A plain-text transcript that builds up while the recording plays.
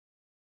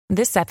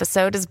This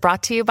episode is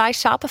brought to you by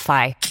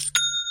Shopify.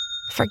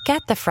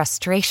 Forget the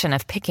frustration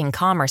of picking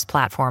commerce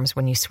platforms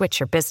when you switch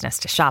your business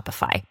to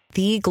Shopify,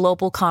 the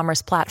global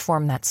commerce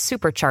platform that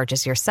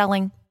supercharges your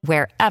selling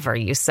wherever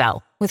you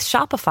sell. With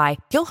Shopify,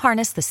 you'll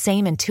harness the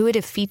same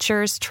intuitive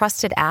features,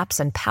 trusted apps,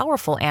 and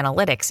powerful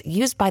analytics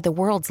used by the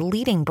world's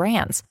leading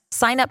brands.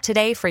 Sign up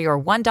today for your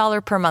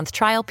 $1 per month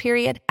trial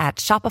period at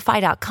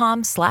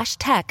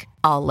shopify.com/tech,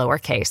 all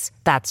lowercase.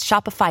 That's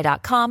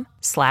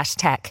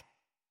shopify.com/tech.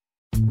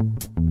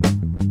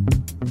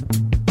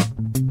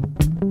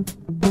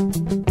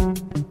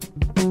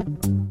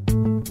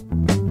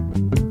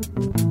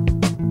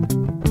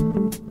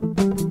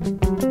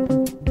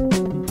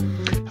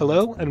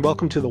 Hello, and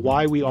welcome to the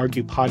Why We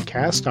Argue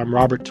podcast. I'm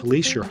Robert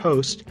Talisse, your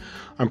host.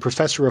 I'm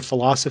professor of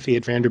philosophy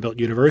at Vanderbilt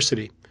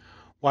University.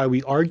 Why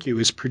We Argue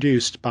is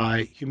produced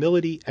by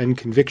Humility and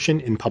Conviction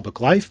in Public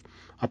Life,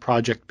 a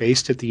project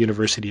based at the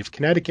University of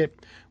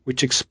Connecticut,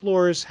 which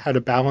explores how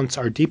to balance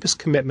our deepest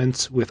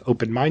commitments with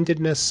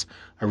open-mindedness,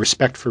 a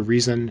respect for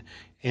reason,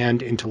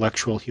 and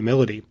intellectual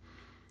humility.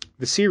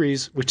 The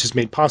series, which is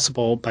made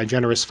possible by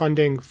generous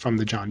funding from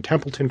the John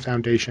Templeton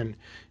Foundation,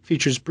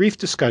 features brief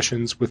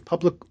discussions with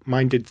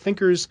public-minded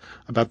thinkers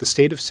about the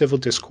state of civil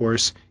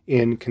discourse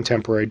in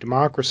contemporary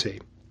democracy.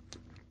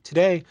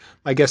 Today,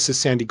 my guest is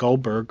Sandy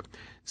Goldberg.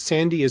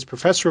 Sandy is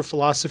professor of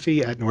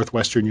philosophy at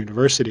Northwestern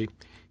University.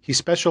 He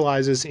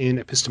specializes in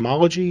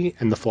epistemology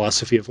and the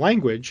philosophy of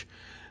language,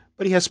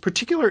 but he has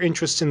particular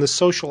interest in the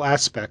social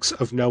aspects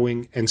of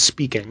knowing and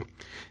speaking.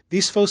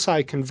 These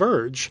foci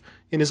converge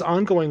in his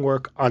ongoing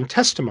work on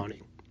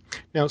testimony.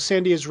 Now,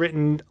 Sandy has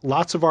written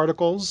lots of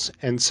articles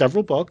and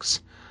several books,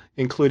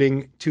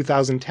 including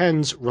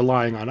 2010's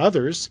Relying on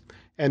Others,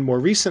 and more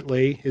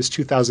recently, his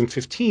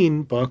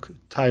 2015 book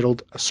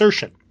titled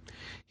Assertion.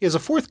 He has a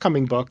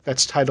forthcoming book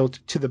that's titled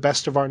To the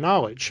Best of Our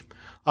Knowledge.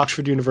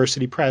 Oxford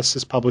University Press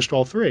has published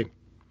all three.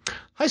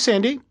 Hi,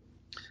 Sandy.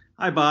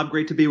 Hi, Bob.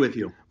 Great to be with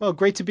you. Well,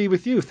 great to be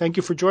with you. Thank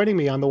you for joining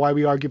me on the Why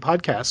We Argue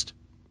podcast.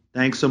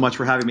 Thanks so much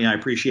for having me. I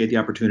appreciate the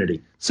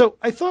opportunity. So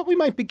I thought we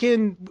might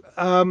begin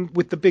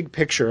with the big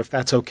picture, if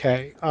that's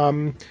okay.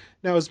 Now,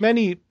 as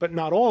many, but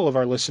not all of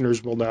our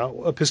listeners will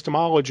know,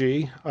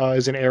 epistemology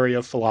is an area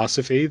of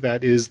philosophy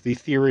that is the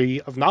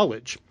theory of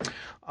knowledge.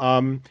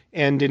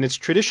 And in its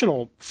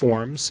traditional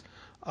forms,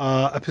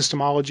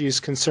 epistemology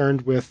is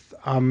concerned with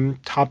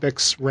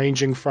topics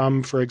ranging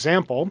from, for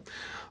example,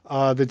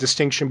 the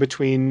distinction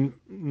between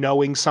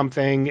knowing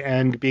something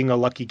and being a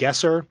lucky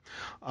guesser,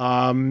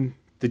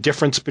 the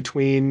difference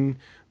between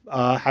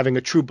having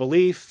a true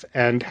belief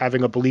and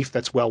having a belief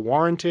that's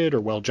well-warranted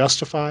or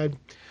well-justified.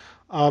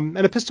 And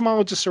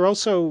epistemologists are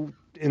also,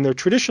 in their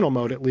traditional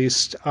mode at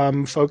least,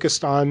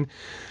 focused on,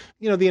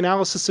 the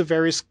analysis of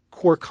various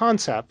core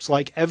concepts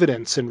like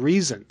evidence and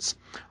reasons.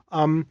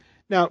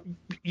 Now,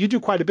 you do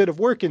quite a bit of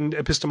work in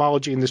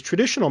epistemology in this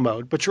traditional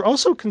mode, but you're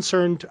also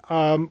concerned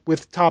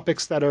with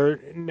topics that are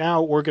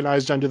now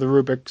organized under the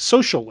rubric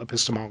social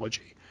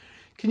epistemology.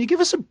 Can you give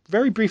us a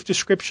very brief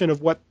description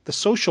of what the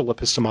social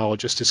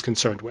epistemologist is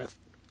concerned with?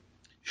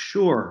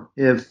 Sure.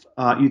 If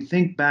you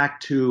think back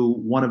to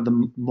one of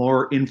the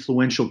more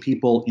influential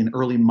people in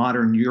early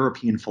modern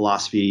European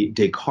philosophy,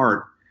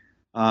 Descartes,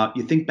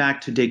 you think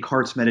back to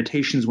Descartes'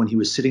 meditations when he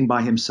was sitting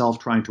by himself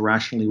trying to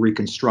rationally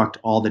reconstruct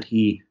all that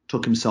he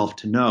took himself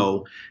to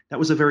know. That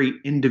was a very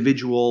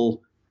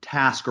individual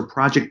task or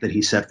project that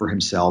he set for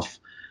himself.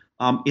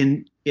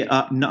 In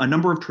a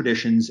number of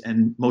traditions,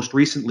 and most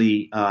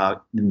recently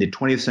in the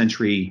 20th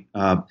century,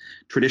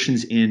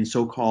 traditions in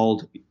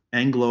so-called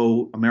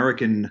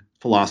Anglo-American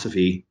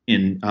philosophy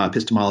in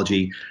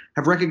epistemology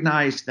have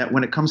recognized that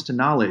when it comes to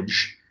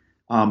knowledge,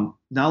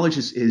 knowledge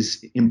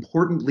is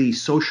importantly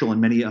social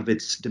in many of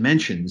its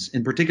dimensions,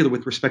 in particular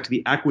with respect to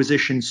the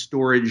acquisition,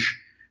 storage,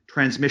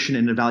 transmission,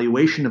 and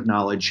evaluation of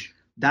knowledge.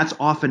 That's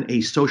often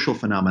a social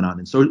phenomenon.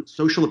 And so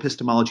social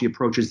epistemology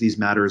approaches these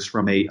matters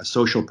from a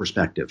social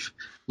perspective,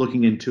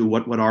 looking into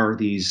what are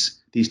these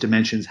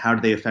dimensions, how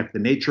do they affect the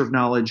nature of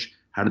knowledge,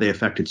 how do they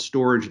affect its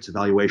storage, its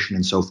evaluation,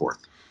 and so forth.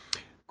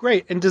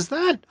 Great. And does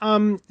that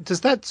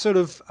sort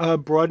of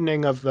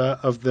broadening of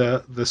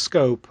the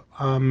scope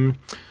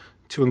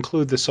to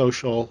include the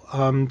social,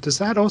 does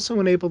that also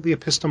enable the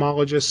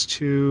epistemologist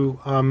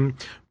to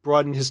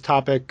broaden his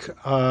topic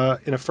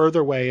in a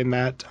further way in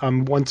that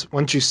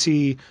once you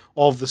see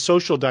all of the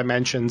social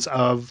dimensions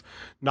of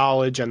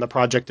knowledge and the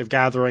project of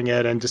gathering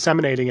it and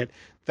disseminating it,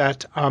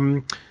 that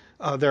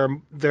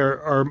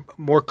there are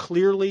more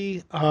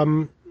clearly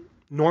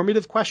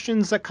normative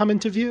questions that come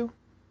into view?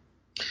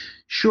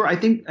 Sure. I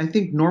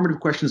think normative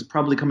questions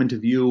probably come into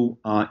view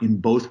in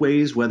both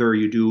ways, whether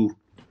you do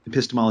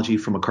epistemology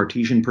from a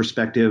Cartesian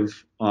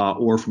perspective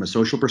or from a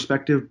social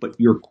perspective. But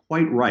you're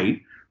quite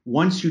right.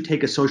 Once you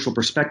take a social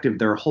perspective,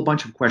 there are a whole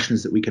bunch of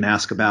questions that we can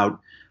ask about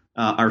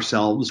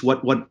ourselves.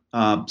 What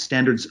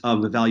standards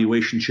of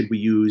evaluation should we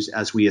use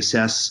as we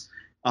assess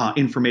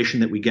information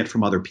that we get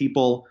from other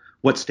people?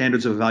 What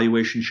standards of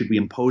evaluation should we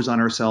impose on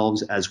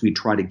ourselves as we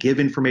try to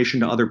give information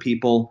to other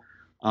people?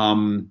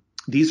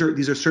 These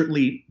are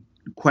certainly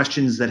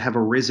questions that have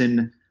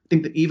arisen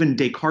think that even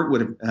Descartes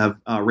would have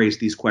raised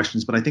these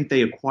questions, but I think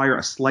they acquire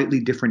a slightly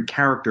different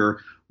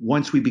character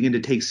once we begin to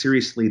take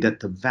seriously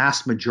that the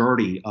vast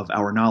majority of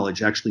our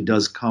knowledge actually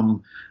does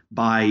come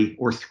by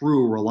or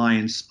through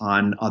reliance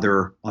on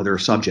other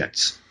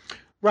subjects.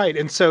 Right.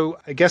 And so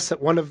I guess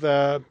that one of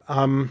the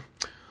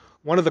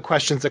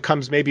questions that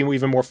comes maybe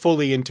even more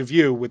fully into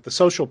view with the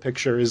social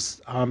picture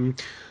is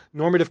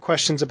normative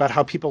questions about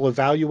how people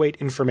evaluate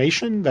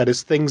information, that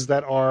is, things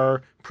that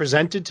are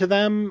presented to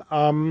them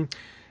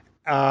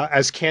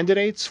as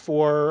candidates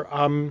for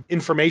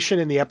information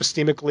in the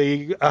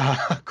epistemically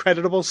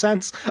creditable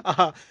sense.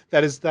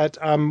 That is that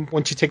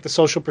once you take the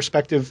social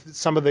perspective,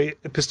 some of the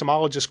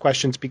epistemologist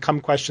questions become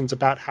questions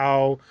about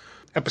how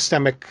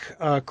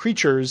epistemic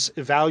creatures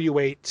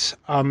evaluate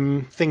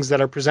things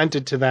that are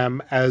presented to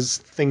them as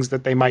things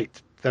that they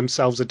might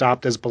themselves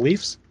adopt as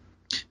beliefs.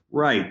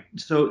 Right.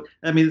 So,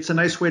 I mean, it's a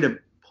nice way to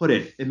put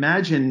it.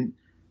 Imagine,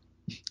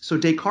 so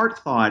Descartes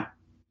thought,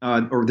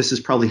 or this is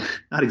probably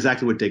not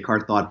exactly what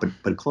Descartes thought,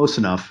 but close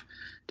enough.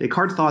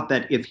 Descartes thought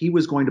that if he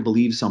was going to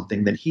believe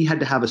something, then he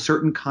had to have a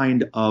certain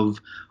kind of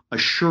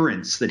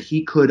assurance that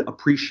he could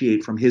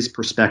appreciate from his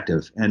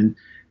perspective. And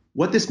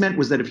what this meant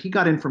was that if he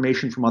got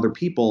information from other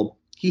people,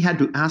 he had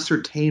to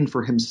ascertain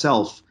for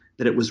himself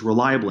that it was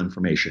reliable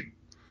information.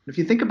 And if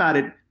you think about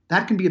it,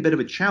 that can be a bit of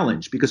a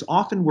challenge because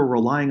often we're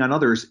relying on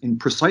others in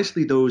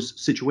precisely those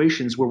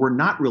situations where we're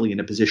not really in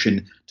a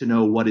position to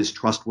know what is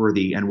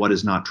trustworthy and what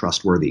is not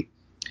trustworthy.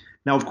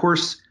 Now, of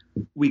course,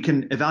 we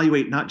can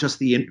evaluate not just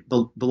the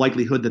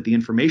likelihood that the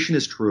information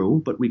is true,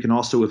 but we can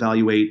also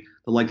evaluate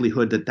the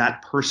likelihood that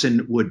that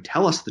person would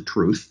tell us the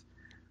truth.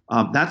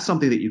 That's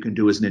something that you can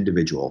do as an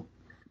individual.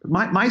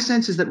 But my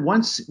sense is that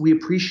once we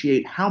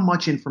appreciate how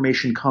much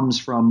information comes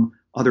from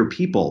other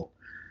people,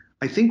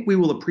 I think we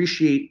will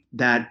appreciate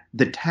that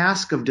the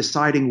task of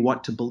deciding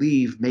what to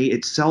believe may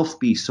itself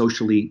be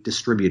socially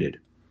distributed.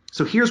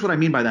 So here's what I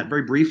mean by that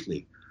very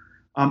briefly.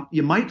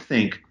 You might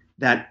think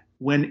that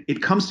when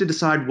it comes to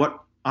decide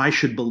what I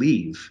should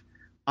believe,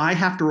 I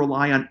have to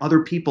rely on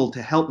other people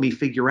to help me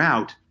figure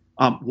out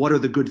what are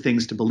the good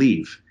things to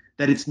believe.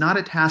 That it's not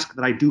a task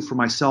that I do for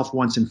myself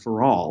once and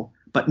for all,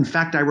 but in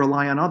fact, I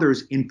rely on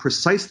others in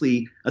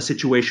precisely a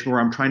situation where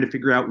I'm trying to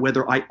figure out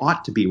whether I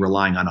ought to be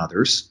relying on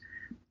others.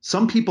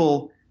 Some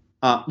people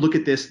look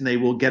at this and they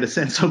will get a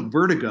sense of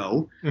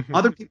vertigo. Mm-hmm.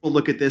 Other people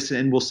look at this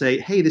and will say,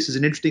 hey, this is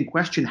an interesting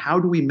question. How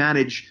do we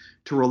manage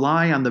to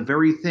rely on the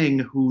very thing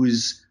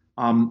whose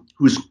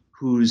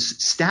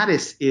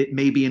status it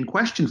may be in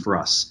question for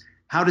us?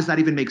 How does that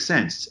even make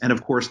sense? And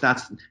of course,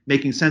 that's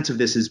making sense of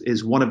this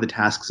is one of the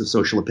tasks of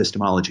social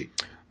epistemology.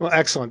 Well,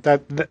 excellent.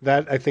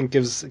 That I think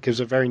gives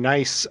a very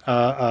nice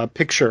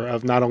picture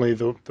of not only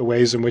the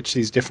ways in which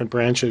these different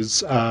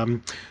branches,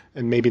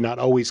 and maybe not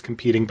always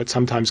competing, but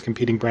sometimes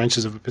competing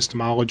branches of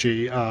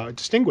epistemology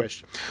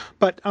distinguished.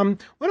 But why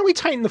don't we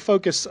tighten the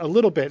focus a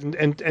little bit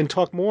and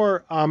talk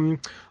more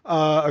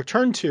or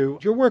turn to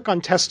your work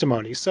on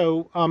testimony.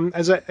 So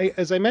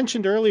as I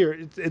mentioned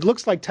earlier, it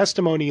looks like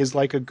testimony is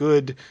like a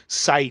good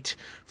site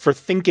for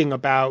thinking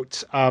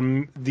about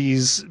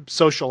these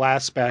social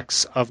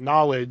aspects of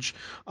knowledge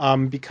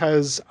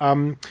because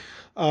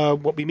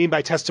what we mean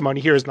by testimony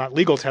here is not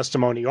legal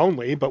testimony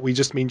only, but we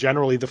just mean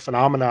generally the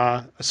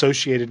phenomena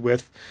associated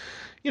with,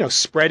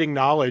 spreading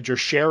knowledge or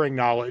sharing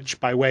knowledge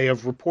by way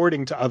of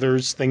reporting to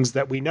others things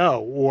that we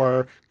know,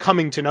 or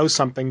coming to know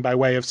something by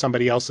way of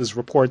somebody else's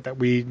report that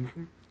we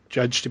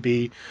judge to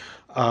be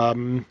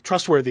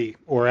trustworthy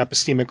or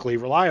epistemically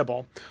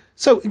reliable.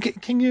 So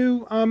can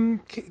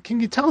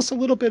you tell us a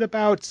little bit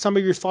about some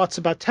of your thoughts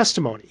about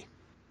testimony?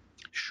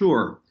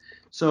 Sure.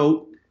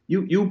 So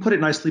you put it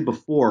nicely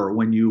before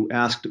when you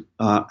asked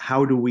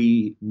how do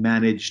we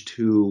manage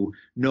to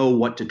know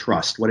what to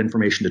trust, what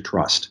information to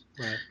trust.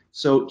 Right.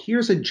 So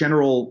here's a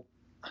general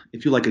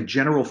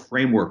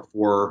framework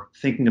for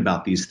thinking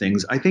about these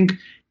things. I think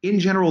in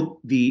general,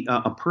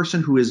 a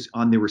person who is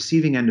on the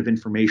receiving end of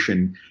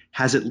information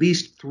has at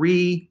least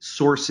three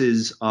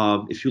sources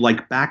of, if you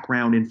like,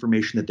 background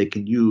information that they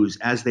can use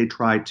as they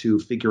try to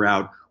figure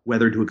out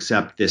whether to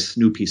accept this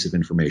new piece of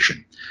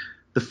information.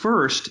 The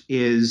first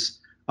is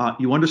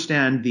you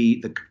understand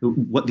the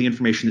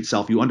information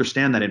itself. You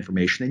understand that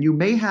information, and you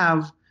may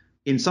have,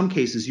 in some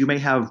cases,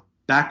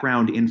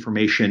 background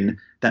information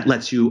that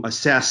lets you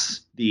assess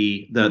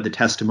the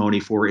testimony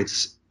for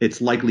its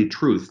likely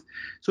truth.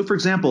 So, for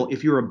example,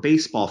 if you're a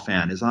baseball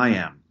fan, as I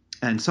am,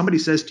 and somebody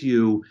says to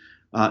you,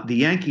 the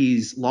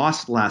Yankees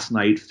lost last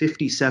night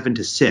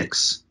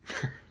 57-6,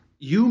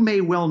 you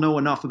may well know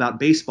enough about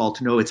baseball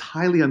to know it's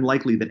highly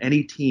unlikely that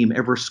any team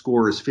ever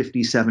scores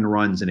 57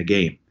 runs in a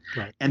game.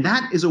 Right. And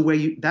that is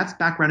that's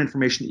background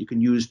information that you can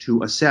use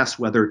to assess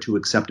whether to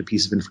accept a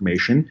piece of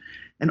information.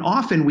 And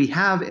often we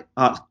have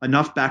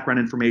enough background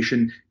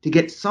information to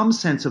get some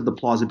sense of the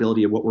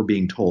plausibility of what we're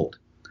being told.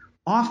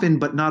 Often,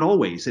 but not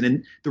always. And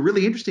in the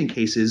really interesting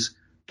cases,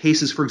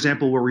 for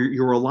example, where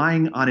you're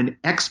relying on an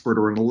expert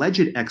or an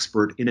alleged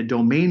expert in a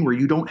domain where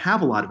you don't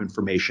have a lot of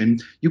information,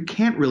 you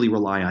can't really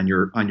rely on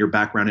your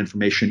background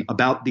information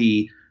about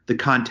the the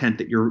content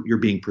that you're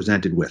being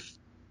presented with.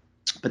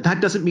 But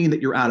that doesn't mean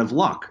that you're out of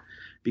luck,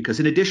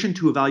 because in addition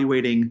to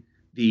evaluating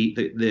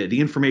the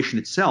information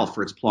itself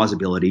for its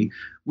plausibility,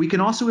 we can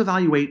also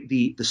evaluate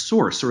the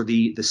source or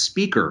the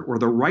speaker or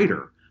the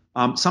writer.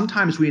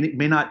 Sometimes we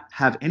may not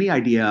have any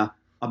idea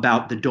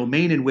about the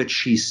domain in which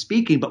she's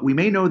speaking, but we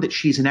may know that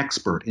she's an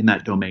expert in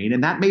that domain,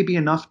 and that may be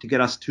enough to get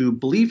us to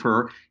believe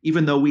her,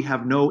 even though we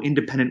have no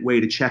independent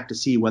way to check to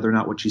see whether or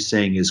not what she's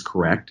saying is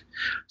correct.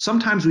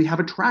 Sometimes we have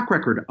a track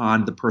record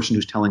on the person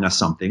who's telling us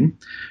something.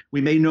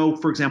 We may know,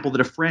 for example,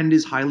 that a friend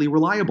is highly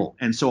reliable,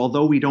 and so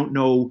although we don't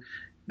know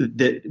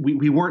that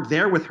we weren't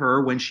there with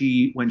her when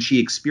she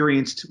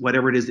experienced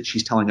whatever it is that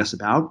she's telling us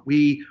about,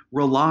 we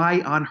rely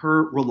on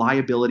her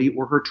reliability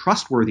or her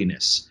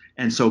trustworthiness,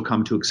 and so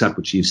come to accept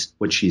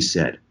what she's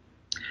said.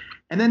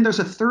 And then there's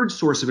a third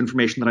source of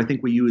information that I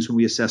think we use when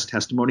we assess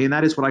testimony, and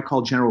that is what I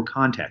call general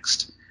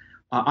context.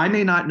 I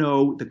may not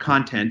know the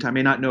content. I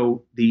may not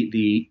know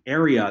the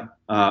area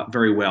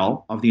very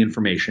well of the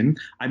information.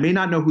 I may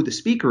not know who the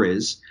speaker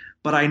is,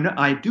 but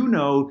I do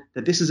know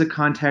that this is a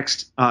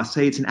context,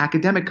 say it's an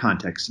academic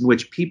context, in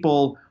which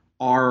people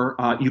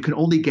are you can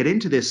only get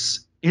into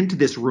this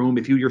room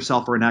if you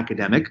yourself are an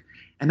academic.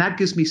 And that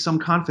gives me some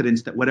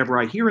confidence that whatever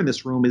I hear in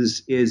this room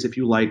is if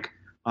you like,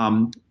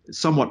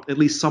 at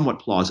least somewhat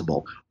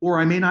plausible. Or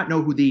I may not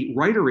know who the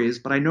writer is,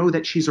 but I know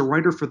that she's a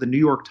writer for the New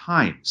York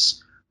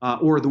Times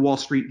or the Wall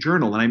Street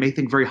Journal. And I may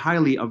think very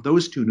highly of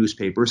those two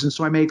newspapers. And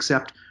so I may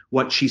accept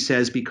what she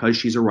says because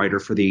she's a writer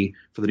for the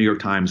New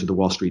York Times or the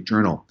Wall Street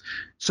Journal.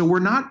 So we're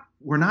not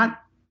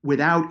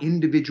without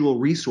individual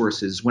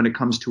resources when it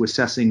comes to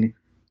assessing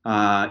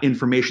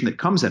information that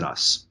comes at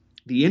us.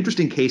 The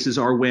interesting cases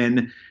are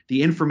when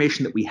the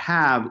information that we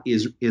have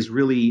is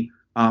really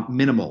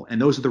minimal,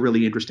 and those are the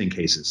really interesting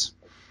cases.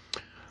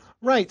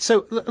 Right.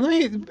 So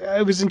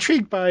I was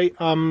intrigued by,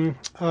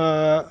 by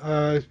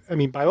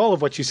all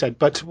of what you said,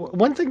 but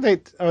one thing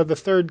that the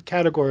third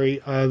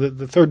category,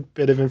 the third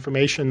bit of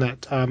information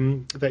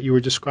that you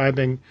were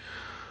describing,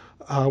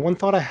 one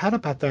thought I had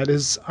about that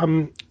is,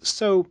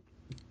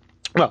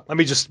 well, let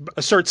me just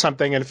assert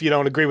something, and if you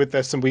don't agree with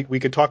this, then we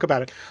could talk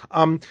about it.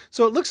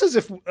 So it looks as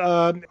if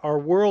our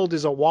world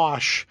is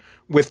awash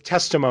with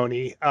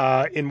testimony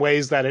in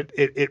ways that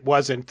it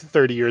wasn't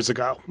 30 years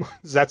ago.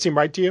 Does that seem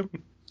right to you?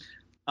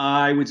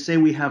 I would say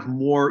we have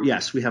more.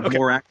 Yes, we have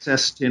more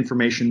access to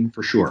information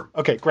for sure.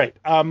 Okay, great.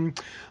 And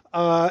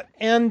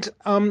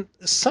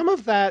some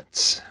of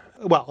that,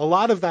 well, a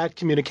lot of that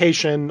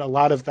communication, a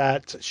lot of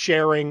that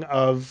sharing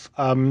of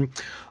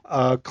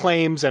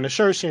claims and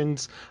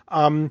assertions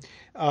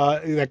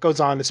that goes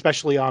on,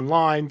 especially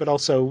online, but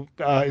also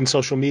in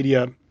social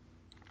media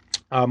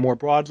more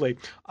broadly,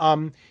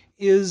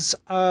 is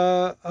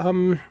of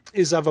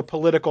a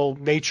political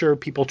nature.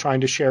 People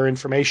trying to share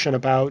information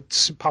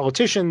about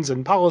politicians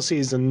and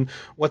policies and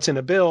what's in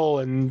a bill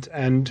and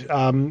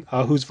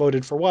who's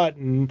voted for what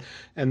and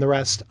the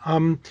rest.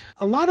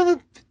 A lot of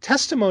the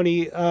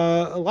testimony,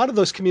 a lot of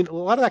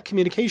that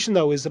communication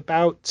though is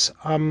about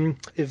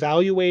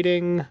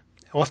evaluating,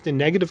 often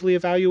negatively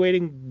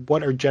evaluating,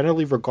 what are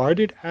generally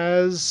regarded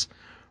as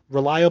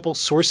reliable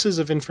sources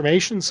of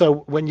information.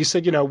 So when you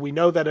said, we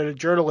know that a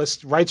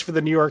journalist writes for the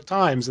New York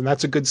Times, and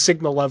that's a good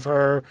signal of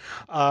her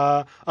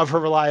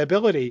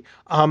reliability,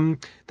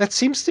 that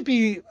seems to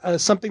be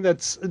something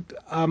that's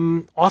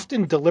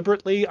often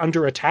deliberately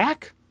under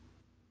attack.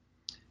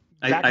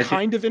 That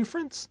kind of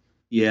inference.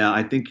 Yeah,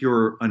 I think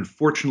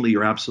unfortunately,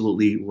 you're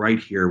absolutely right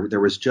here. There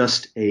was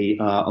just a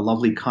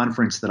lovely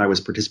conference that I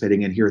was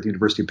participating in here at the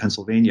University of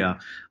Pennsylvania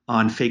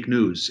on fake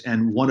news.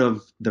 And one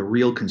of the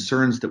real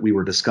concerns that we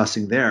were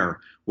discussing there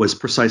was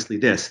precisely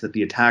this, that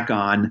the attack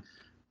on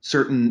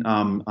certain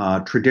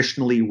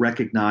traditionally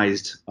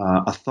recognized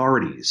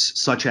authorities,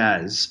 such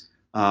as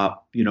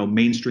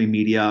mainstream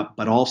media,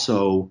 but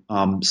also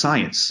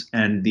science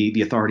and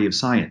the authority of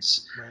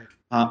science. Right.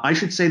 I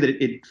should say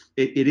that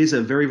it is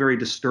a very, very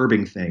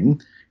disturbing thing.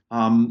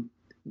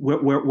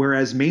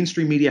 Whereas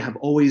mainstream media have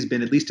always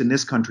been, at least in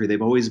this country,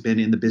 they've always been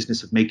in the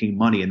business of making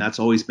money, and that's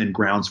always been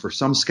grounds for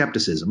some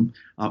skepticism.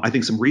 I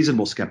think some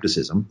reasonable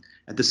skepticism.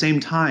 At the same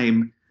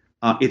time,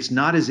 it's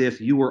not as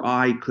if you or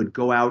I could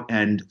go out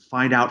and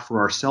find out for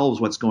ourselves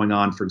what's going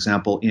on, for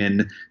example,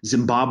 in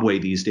Zimbabwe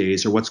these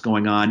days, or what's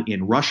going on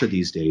in Russia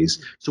these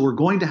days. So we're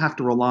going to have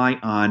to rely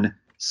on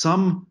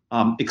some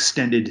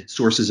extended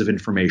sources of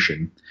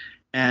information.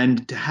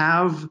 And to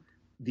have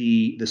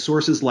the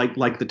sources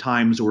like the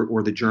Times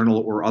or the Journal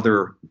or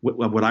other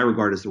what I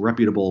regard as the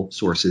reputable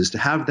sources, to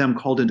have them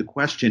called into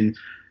question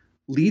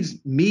leads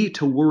me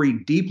to worry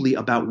deeply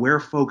about where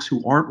folks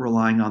who aren't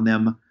relying on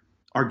them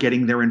are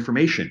getting their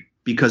information.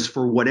 Because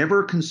for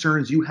whatever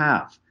concerns you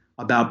have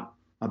about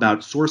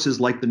sources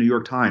like the New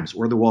York Times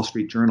or the Wall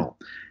Street Journal,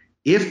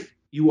 if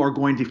you are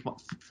going to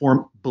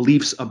form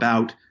beliefs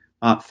about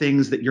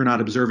things that you're not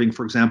observing,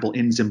 for example,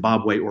 in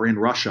Zimbabwe or in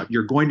Russia,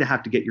 you're going to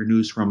have to get your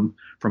news from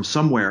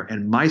somewhere.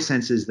 And my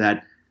sense is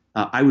that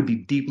I would be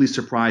deeply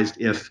surprised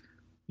if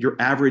your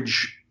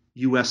average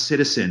U.S.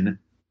 citizen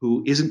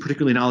who isn't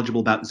particularly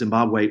knowledgeable about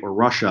Zimbabwe or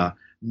Russia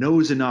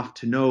knows enough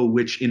to know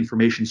which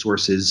information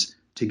sources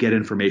to get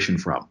information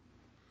from.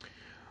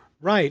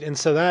 Right, and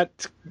so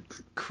that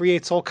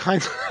creates all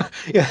kinds of,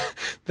 yeah,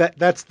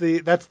 that's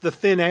the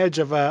thin edge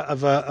of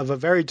a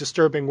very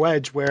disturbing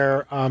wedge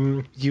where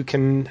you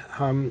can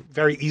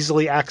very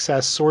easily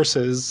access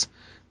sources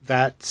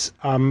that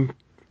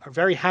are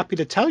very happy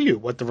to tell you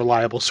what the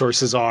reliable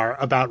sources are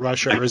about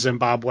Russia or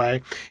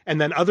Zimbabwe, and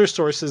then other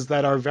sources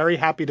that are very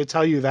happy to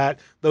tell you that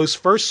those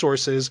first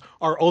sources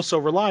are also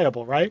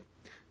reliable, right?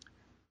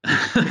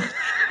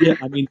 Yeah,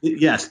 I mean,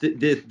 yes,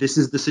 this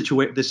is the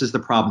situation. This is the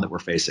problem that we're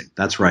facing.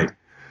 That's right.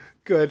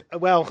 Good.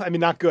 Well, I mean,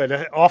 not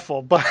good,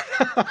 awful. But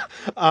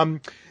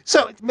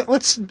so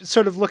let's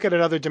sort of look at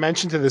another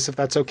dimension to this, if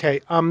that's okay.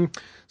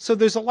 So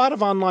there's a lot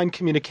of online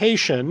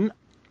communication,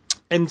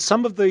 and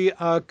some of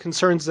the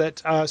concerns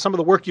that some of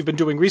the work you've been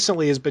doing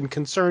recently has been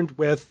concerned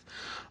with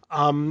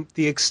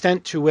the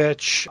extent to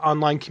which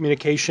online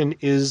communication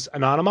is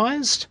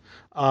anonymized.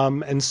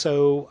 And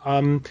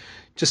so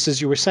just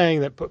as you were saying,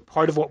 that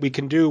part of what we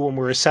can do when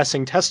we're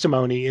assessing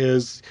testimony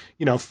is,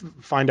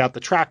 find out the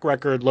track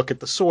record, look at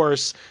the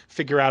source,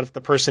 figure out if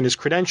the person is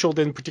credentialed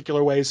in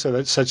particular ways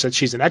such that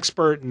she's an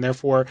expert and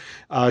therefore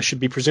should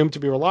be presumed to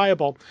be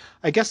reliable.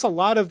 I guess a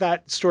lot of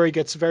that story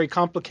gets very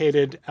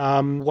complicated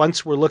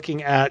once we're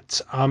looking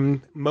at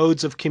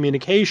modes of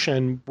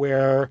communication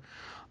where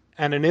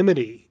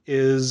anonymity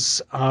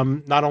is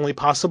not only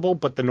possible,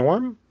 but the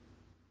norm.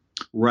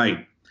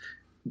 Right.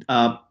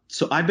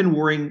 So I've been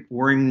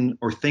worrying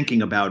or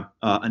thinking about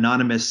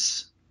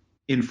anonymous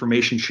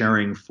information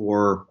sharing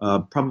for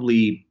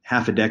probably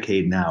half a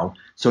decade now.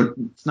 So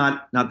it's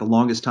not the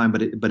longest time,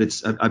 but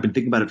it's I've been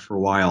thinking about it for a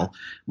while.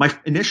 My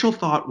initial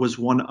thought was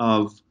one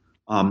of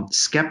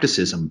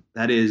skepticism.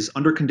 That is,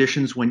 under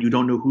conditions when you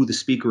don't know who the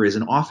speaker is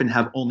and often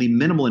have only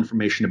minimal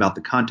information about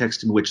the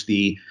context in which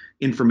the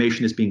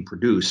information is being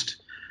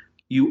produced,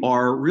 you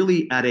are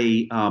really at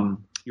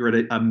you're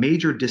at a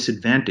major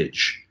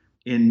disadvantage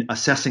in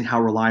assessing how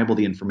reliable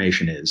the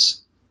information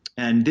is.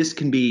 And this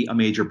can be a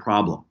major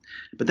problem.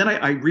 But then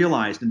I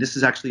realized, and this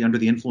is actually under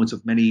the influence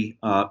of many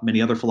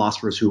other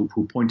philosophers who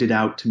pointed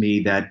out to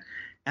me that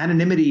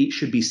anonymity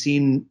should be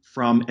seen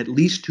from at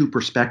least two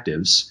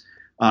perspectives.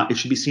 It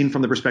should be seen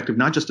from the perspective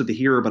not just of the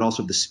hearer, but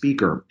also of the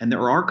speaker. And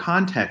there are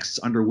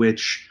contexts under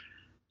which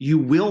you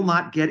will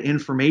not get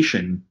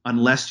information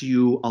unless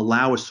you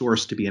allow a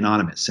source to be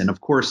anonymous. And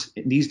of course,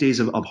 in these days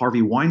of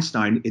Harvey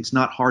Weinstein, it's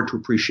not hard to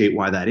appreciate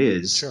why that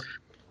is. Sure.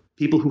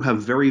 People who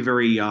have very,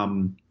 very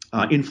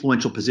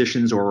influential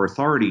positions or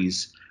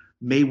authorities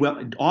may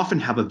often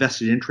have a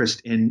vested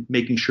interest in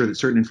making sure that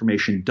certain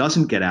information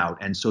doesn't get out.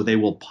 And so they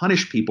will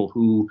punish people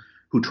who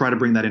try to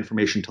bring that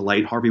information to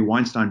light. Harvey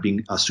Weinstein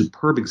being a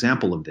superb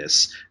example of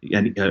this,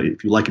 and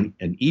if you like,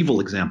 an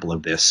evil example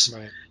of this.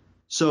 Right.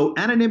 So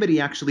anonymity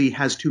actually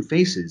has two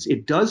faces.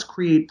 It does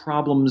create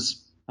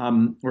problems,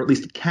 or at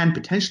least it can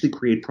potentially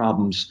create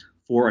problems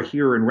for a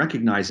hearer in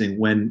recognizing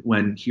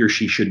when he or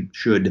she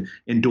should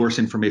endorse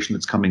information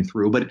that's coming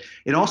through. But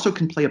it also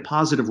can play a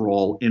positive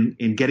role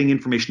in getting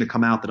information to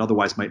come out that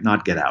otherwise might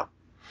not get out.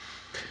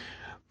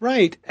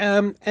 Right.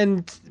 And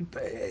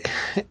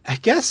I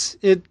guess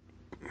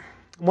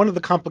one of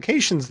the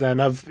complications then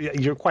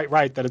you're quite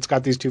right that it's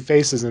got these two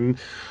faces and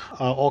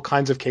all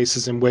kinds of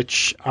cases in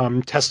which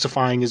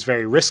testifying is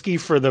very risky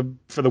for the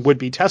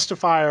would-be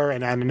testifier,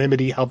 and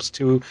anonymity helps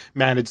to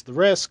manage the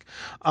risk.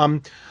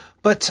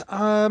 But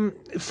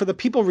for the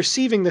people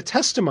receiving the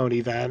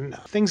testimony, then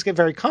things get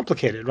very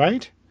complicated,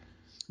 right?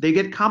 They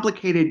get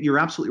complicated. You're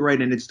absolutely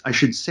right. And I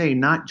should say,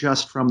 not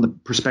just from the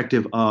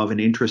perspective of an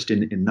interest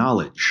in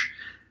knowledge.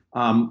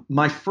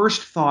 My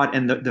first thought,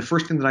 and the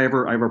first thing that I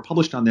ever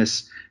published on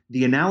this,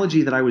 the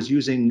analogy that I was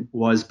using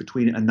was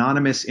between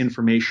anonymous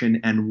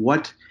information and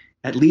what,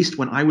 at least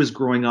when I was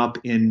growing up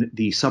in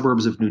the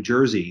suburbs of New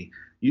Jersey,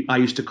 I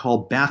used to call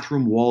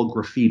bathroom wall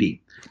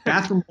graffiti.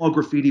 Bathroom wall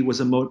graffiti was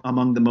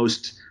among the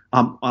most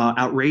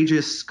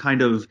outrageous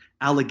kind of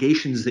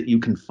allegations that you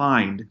can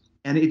find.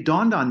 And it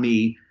dawned on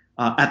me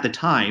at the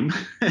time,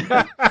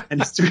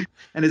 and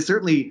it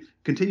certainly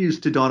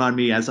continues to dawn on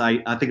me as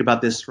I think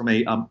about this from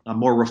a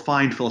more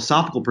refined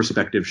philosophical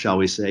perspective, shall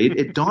we say.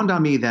 It dawned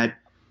on me that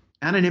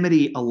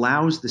anonymity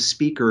allows the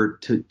speaker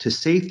to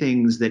say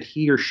things that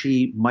he or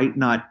she might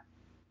not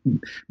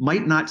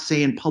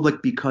say in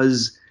public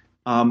because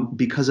of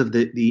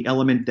the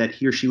element that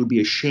he or she would be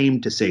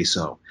ashamed to say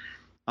so.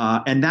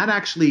 And that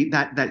actually,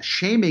 that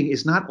shaming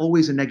is not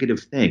always a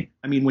negative thing.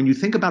 I mean, when you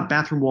think about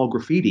bathroom wall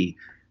graffiti,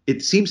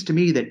 it seems to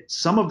me that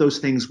some of those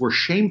things were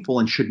shameful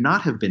and should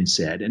not have been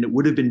said, and it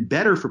would have been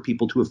better for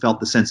people to have felt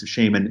the sense of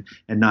shame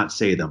and not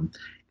say them.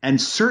 And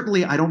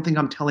certainly, I don't think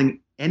I'm telling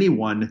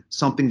anyone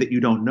something that you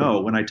don't know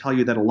when I tell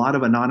you that a lot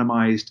of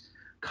anonymized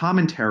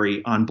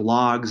commentary on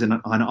blogs and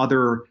on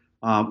other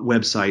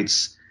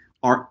websites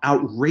are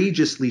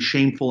outrageously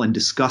shameful and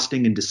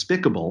disgusting and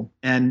despicable.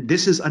 And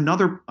this is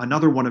another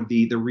one of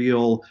the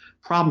real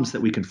problems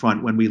that we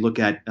confront when we look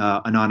at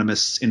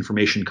anonymous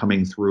information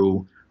coming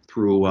through if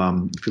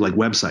you like,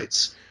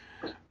 websites.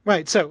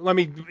 Right. So let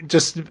me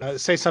just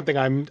say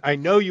something I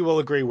know you will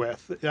agree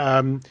with.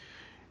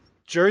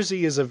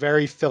 Jersey is a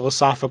very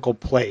philosophical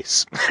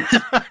place.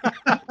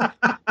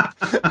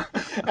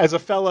 As a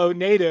fellow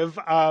native,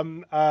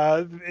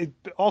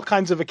 all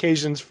kinds of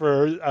occasions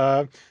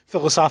for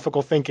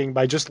philosophical thinking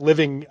by just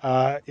living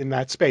in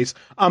that space.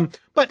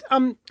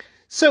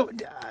 So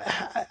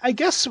I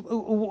guess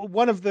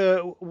one of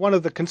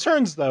the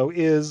concerns, though,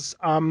 is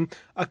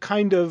a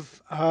kind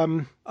of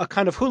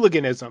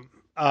hooliganism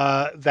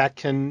that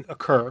can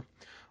occur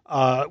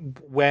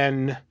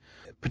when,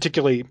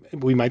 particularly,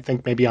 we might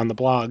think maybe on the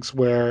blogs,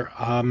 where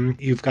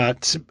you've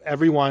got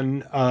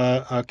everyone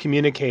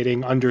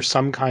communicating under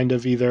some kind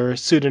of either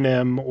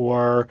pseudonym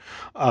or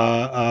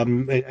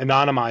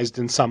anonymized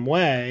in some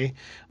way.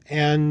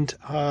 And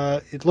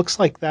it looks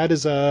like that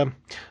is a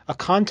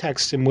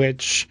context in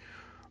which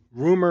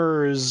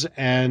rumors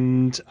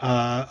and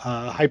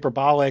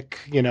hyperbolic,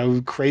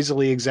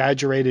 crazily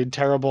exaggerated,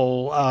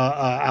 terrible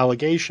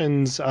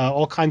allegations,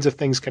 all kinds of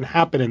things can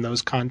happen in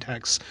those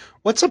contexts.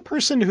 What's a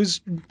person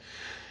who's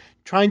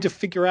trying to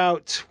figure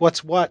out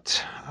what's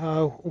what?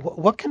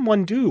 What can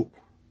one do?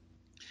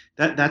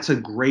 That's a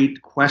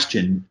great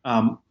question.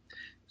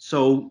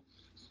 So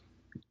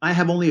I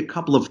have only a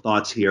couple of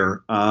thoughts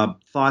here.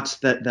 Thoughts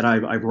that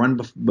I've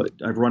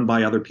run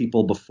by other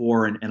people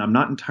before, and I'm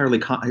not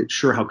entirely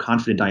sure how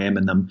confident I am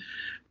in them.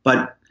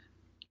 But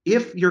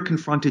if you're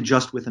confronted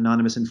just with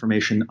anonymous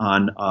information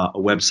on a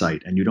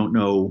website and you don't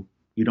know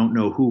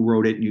who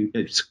wrote it, you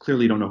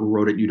clearly don't know who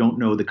wrote it, you don't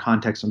know the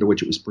context under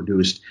which it was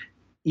produced,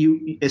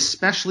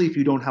 especially if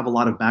you don't have a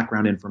lot of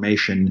background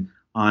information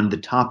on the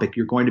topic,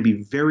 you're going to be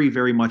very,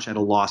 very much at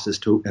a loss as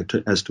to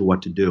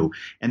what to do.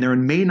 And there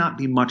may not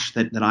be much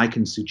that I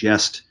can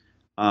suggest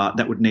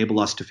that would enable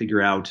us to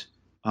figure out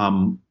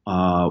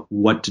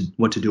what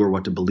to do or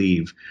what to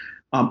believe.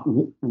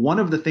 One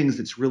of the things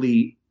that's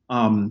really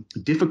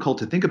difficult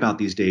to think about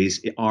these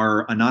days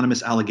are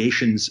anonymous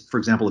allegations, for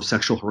example, of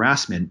sexual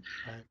harassment.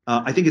 Right.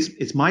 I think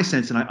it's my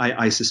sense, and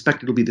I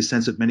suspect it'll be the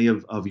sense of many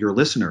of your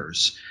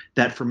listeners,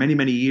 that for many,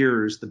 many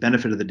years, the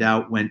benefit of the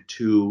doubt went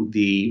to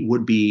the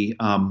would-be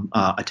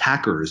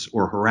attackers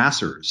or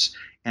harassers.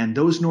 And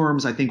those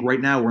norms, I think right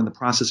now we're in the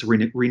process of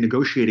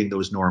renegotiating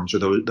those norms, or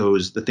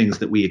the things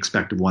that we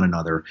expect of one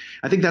another.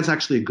 I think that's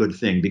actually a good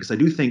thing, because I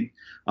do think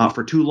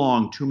for too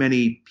long, too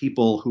many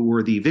people who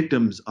were the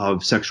victims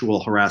of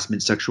sexual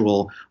harassment,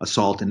 sexual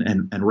assault,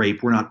 and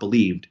rape were not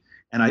believed.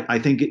 And I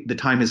think the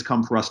time has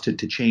come for us to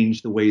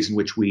change the ways in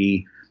which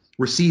we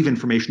receive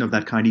information of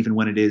that kind, even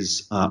when it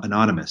is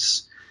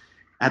anonymous.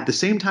 At the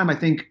same time, I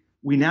think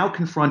we now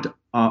confront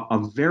a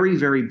very,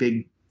 very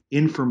big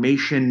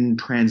information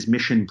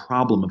transmission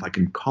problem, if I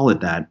can call it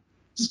that.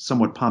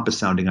 Somewhat pompous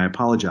sounding, I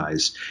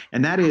apologize.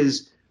 And that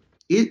is,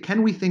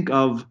 can we think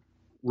of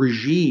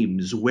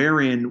regimes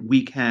wherein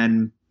we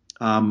can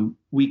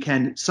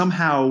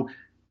somehow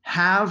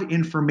have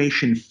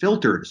information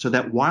filtered so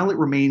that while it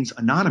remains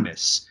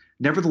anonymous,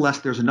 nevertheless,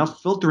 there's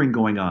enough filtering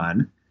going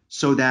on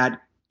so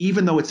that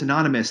even though it's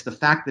anonymous, the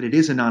fact that it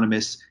is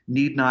anonymous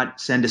need not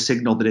send a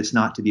signal that it's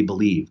not to be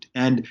believed.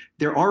 And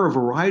there are a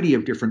variety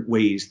of different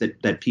ways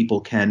that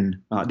people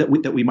can that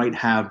we might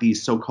have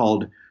these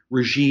so-called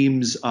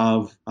regimes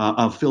of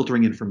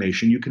filtering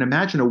information. You can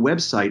imagine a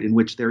website in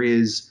which there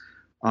is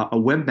a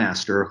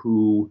webmaster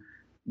who,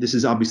 this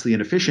is obviously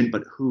inefficient,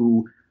 but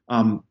who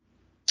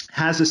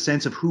has a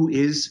sense of who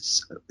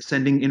is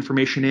sending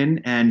information in,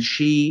 and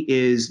she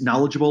is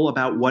knowledgeable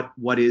about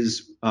what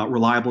is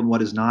reliable and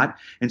what is not.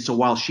 And so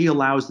while she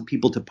allows the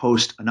people to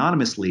post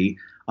anonymously,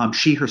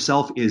 she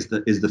herself is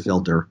the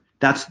filter.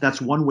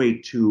 That's one way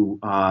to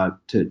try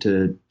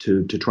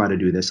to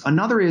do this.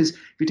 Another is,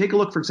 if you take a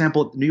look, for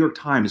example, at the New York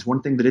Times,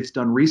 one thing that it's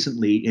done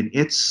recently in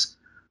its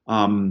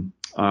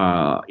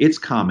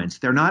comments,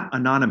 they're not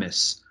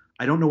anonymous.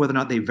 I don't know whether or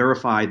not they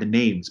verify the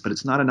names, but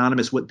it's not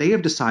anonymous. What they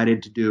have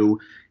decided to do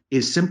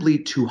is simply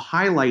to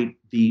highlight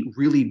the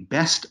really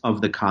best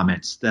of the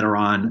comments that are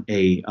on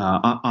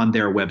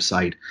their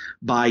website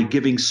by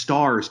giving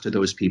stars to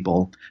those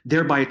people,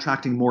 thereby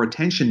attracting more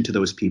attention to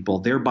those people,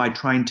 thereby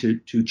trying to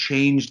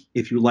change,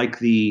 if you like,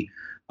 the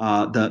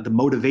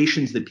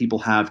motivations that people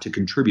have to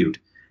contribute.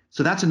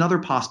 So that's another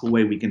possible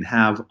way we can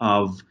have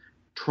of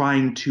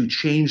trying to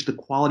change the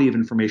quality of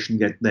information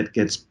that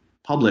gets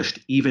published,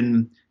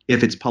 even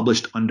if it's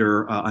published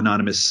under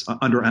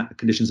under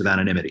conditions of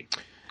anonymity.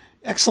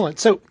 Excellent.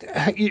 So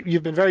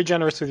you've been very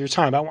generous with your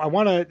time. I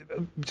want to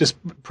just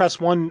press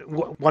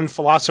one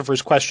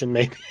philosopher's question,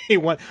 maybe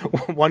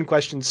one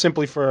question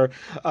simply for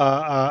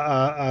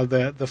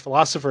the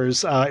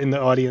philosophers in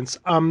the audience.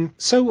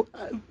 So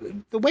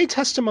the way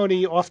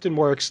testimony often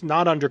works,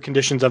 not under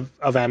conditions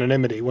of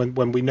anonymity,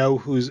 when we know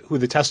who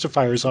the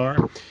testifiers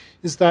are,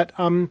 is that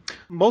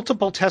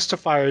multiple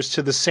testifiers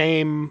to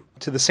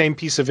the same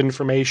piece of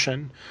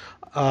information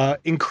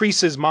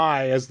increases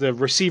as the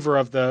receiver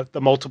of the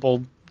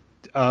multiple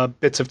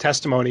bits of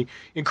testimony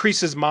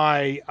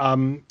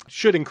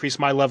should increase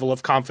my level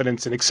of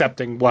confidence in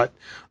accepting what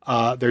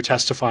they're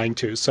testifying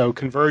to. So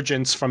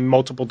convergence from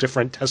multiple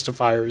different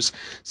testifiers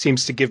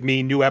seems to give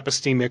me new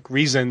epistemic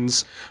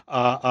reasons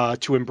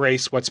to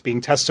embrace what's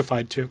being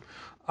testified to.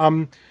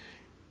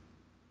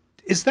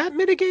 Is that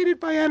mitigated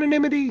by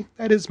anonymity?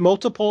 That is,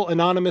 multiple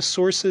anonymous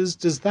sources.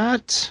 Does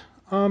that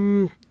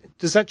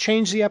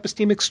change the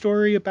epistemic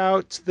story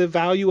about the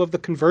value of the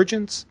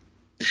convergence?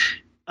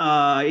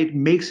 It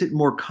makes it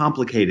more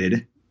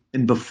complicated.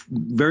 And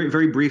very,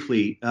 very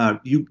briefly,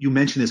 you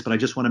mentioned this, but I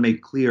just want to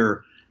make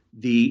clear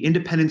the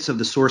independence of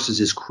the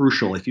sources is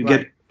crucial. If you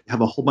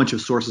have a whole bunch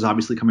of sources,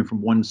 obviously coming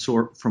from one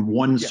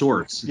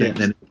source,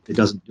 then it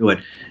doesn't do it.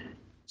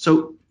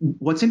 So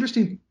what's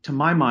interesting to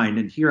my mind,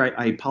 and here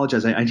I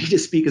apologize, I need to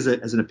speak as an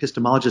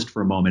epistemologist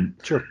for a moment.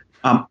 Sure.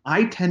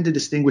 I tend to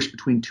distinguish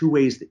between two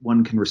ways that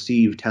one can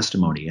receive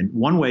testimony. And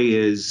one way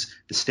is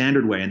the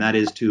standard way, and that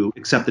is to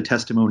accept the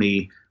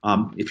testimony,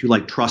 if you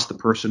like, trust the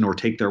person or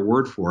take their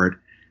word for it.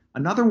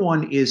 Another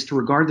one is to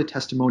regard the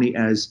testimony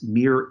as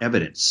mere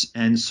evidence.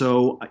 And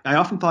so I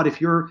often thought,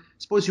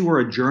 suppose you were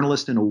a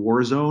journalist in a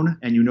war zone,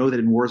 and you know that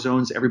in war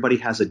zones everybody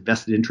has a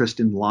vested interest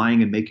in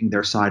lying and making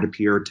their side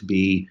appear to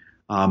be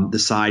the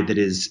side that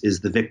is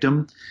the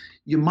victim.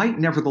 You might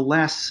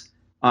nevertheless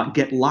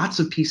get lots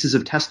of pieces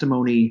of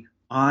testimony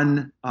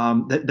on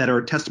that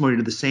are testimony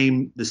to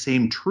the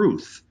same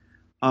truth.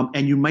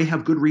 And you might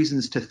have good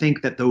reasons to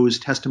think that those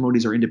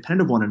testimonies are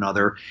independent of one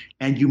another,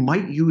 and you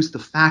might use the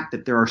fact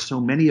that there are so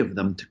many of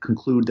them to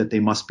conclude that they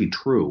must be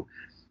true.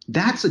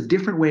 That's a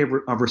different way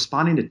of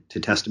responding to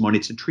testimony.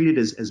 It's to treat it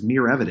as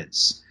mere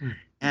evidence.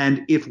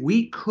 And if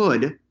we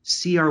could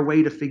see our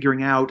way to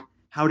figuring out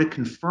how to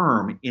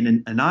confirm in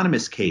an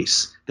anonymous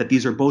case that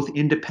these are both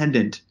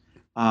independent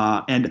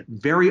and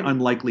very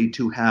unlikely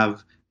to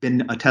have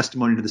been a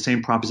testimony to the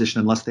same proposition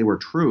unless they were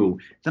true,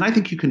 then I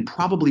think you can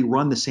probably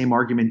run the same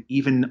argument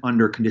even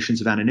under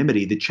conditions of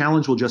anonymity. The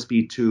challenge will just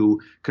be to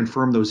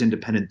confirm those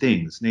independent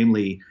things,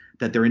 namely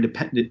that they're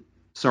independent,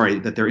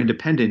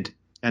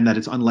 and that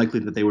it's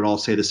unlikely that they would all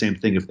say the same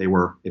thing if they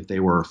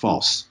were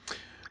false.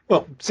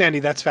 Well,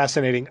 Sandy, that's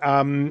fascinating.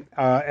 And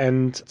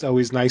it's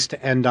always nice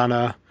to end on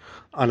a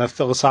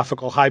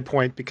philosophical high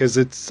point, because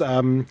it's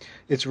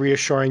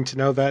reassuring to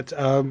know that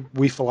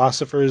we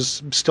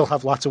philosophers still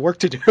have lots of work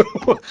to do.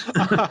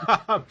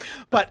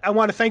 But I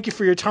want to thank you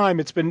for your time.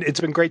 It's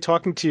been great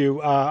talking to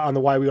you on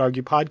the Why We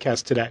Argue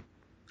podcast today.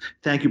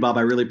 Thank you, Bob.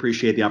 I really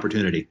appreciate the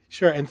opportunity.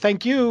 Sure. And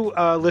thank you,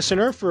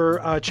 listener,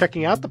 for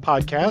checking out the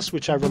podcast,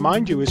 which I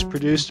remind you is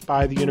produced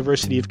by the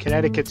University of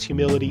Connecticut's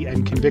Humility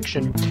and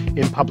Conviction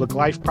in Public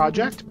Life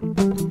Project,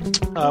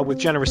 with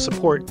generous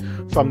support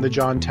from the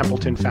John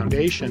Templeton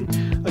Foundation.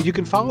 You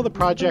can follow the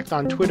project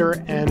on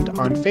Twitter and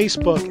on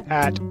Facebook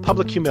at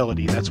Public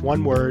Humility. That's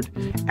one word,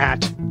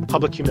 at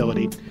Public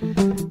Humility.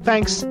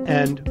 Thanks,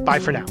 and bye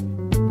for now.